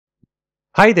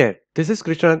Hi there, this is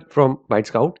Krishna from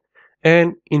ByteScout,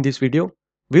 and in this video,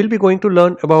 we'll be going to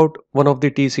learn about one of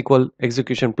the t-SQL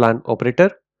execution plan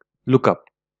operator, lookup.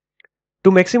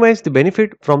 To maximize the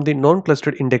benefit from the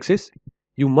non-clustered indexes,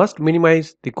 you must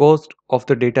minimize the cost of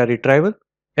the data retrieval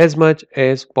as much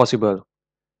as possible.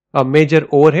 A major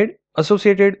overhead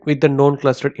associated with the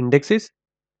non-clustered indexes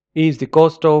is the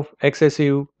cost of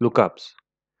excessive lookups.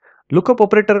 Lookup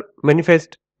operator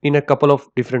manifest in a couple of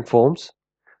different forms.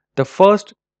 The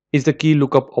first is the key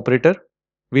lookup operator,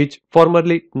 which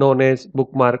formerly known as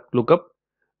bookmark lookup,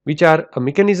 which are a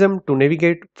mechanism to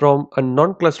navigate from a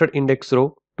non-clustered index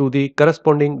row to the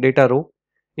corresponding data row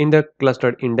in the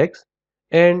clustered index,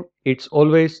 and it's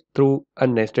always through a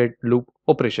nested loop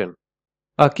operation.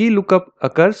 A key lookup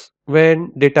occurs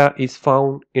when data is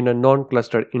found in a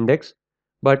non-clustered index,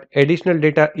 but additional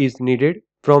data is needed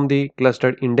from the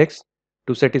clustered index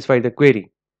to satisfy the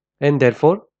query, and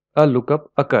therefore a lookup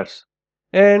occurs,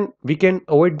 and we can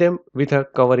avoid them with a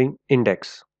covering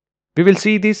index. We will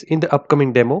see this in the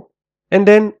upcoming demo. And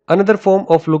then another form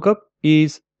of lookup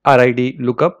is RID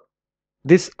lookup.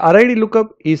 This RID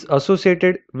lookup is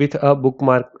associated with a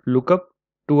bookmark lookup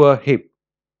to a heap.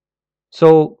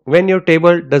 So when your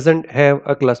table doesn't have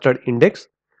a clustered index,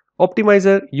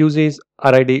 optimizer uses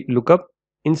RID lookup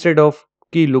instead of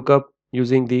key lookup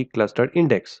using the clustered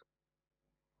index.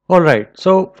 Alright,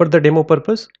 so for the demo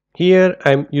purpose, here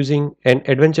I'm using an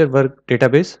adventure work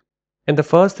database, and the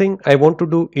first thing I want to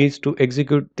do is to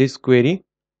execute this query.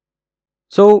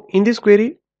 So in this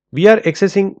query, we are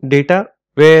accessing data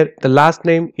where the last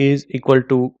name is equal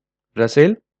to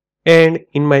Russell, and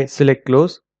in my select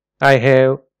clause, I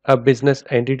have a business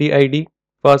entity ID,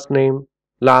 first name,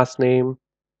 last name,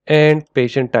 and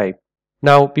patient type.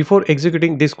 Now before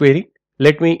executing this query,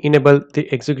 let me enable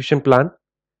the execution plan,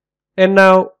 and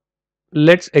now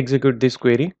let's execute this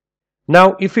query.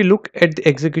 Now if we look at the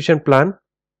execution plan,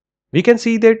 we can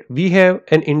see that we have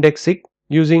an index SIG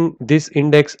using this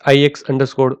index ix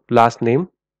underscore last name,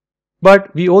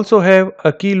 but we also have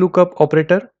a key lookup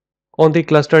operator on the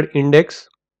clustered index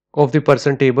of the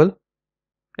person table,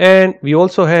 and we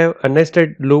also have a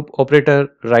nested loop operator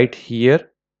right here.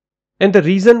 And the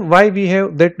reason why we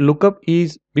have that lookup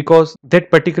is because that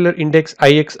particular index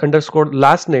ix underscore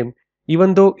last name,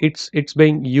 even though it's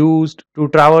being used to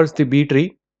traverse the B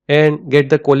tree and get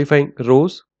the qualifying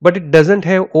rows, but it doesn't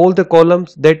have all the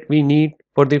columns that we need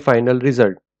for the final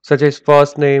result, such as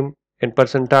first name and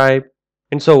person type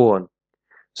and so on.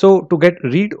 So to get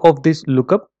rid of this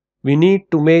lookup, we need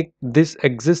to make this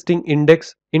existing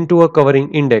index into a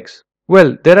covering index.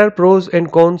 Well, there are pros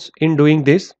and cons in doing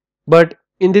this, but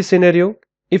in this scenario,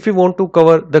 if we want to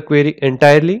cover the query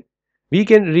entirely, we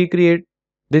can recreate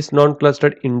this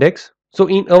non-clustered index. So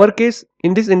in our case,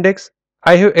 in this index,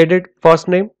 I have added first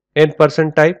name and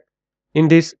person type in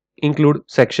this include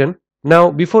section.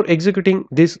 Now before executing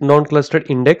this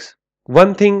non-clustered index,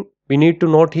 one thing we need to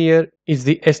note here is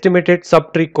the estimated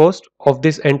subtree cost of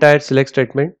this entire select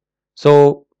statement.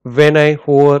 So when I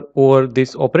hover over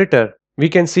this operator, we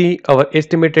can see our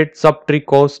estimated subtree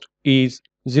cost is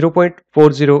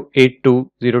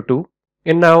 0.408202.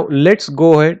 And now let's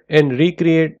go ahead and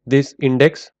recreate this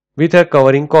index with a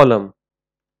covering column.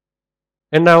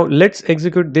 And now let's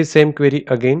execute this same query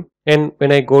again. And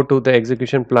when I go to the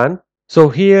execution plan, so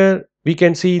here we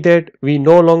can see that we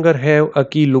no longer have a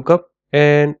key lookup,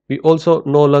 and we also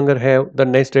no longer have the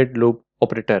nested loop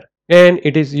operator, and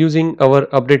it is using our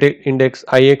updated index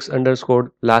ix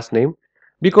underscore last name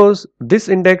because this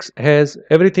index has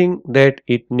everything that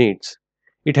it needs.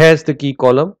 It has the key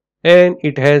column and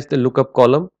it has the lookup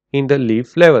column in the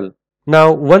leaf level.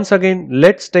 Now once again,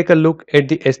 let's take a look at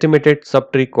the estimated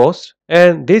subtree cost,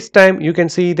 and this time you can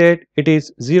see that it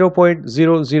is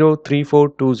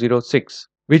 0.0034206,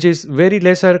 which is very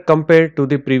lesser compared to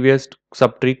the previous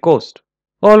subtree cost.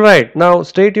 Alright, now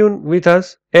stay tuned with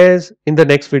us, as in the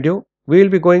next video we will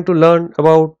be going to learn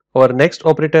about our next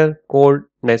operator called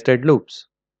nested loops.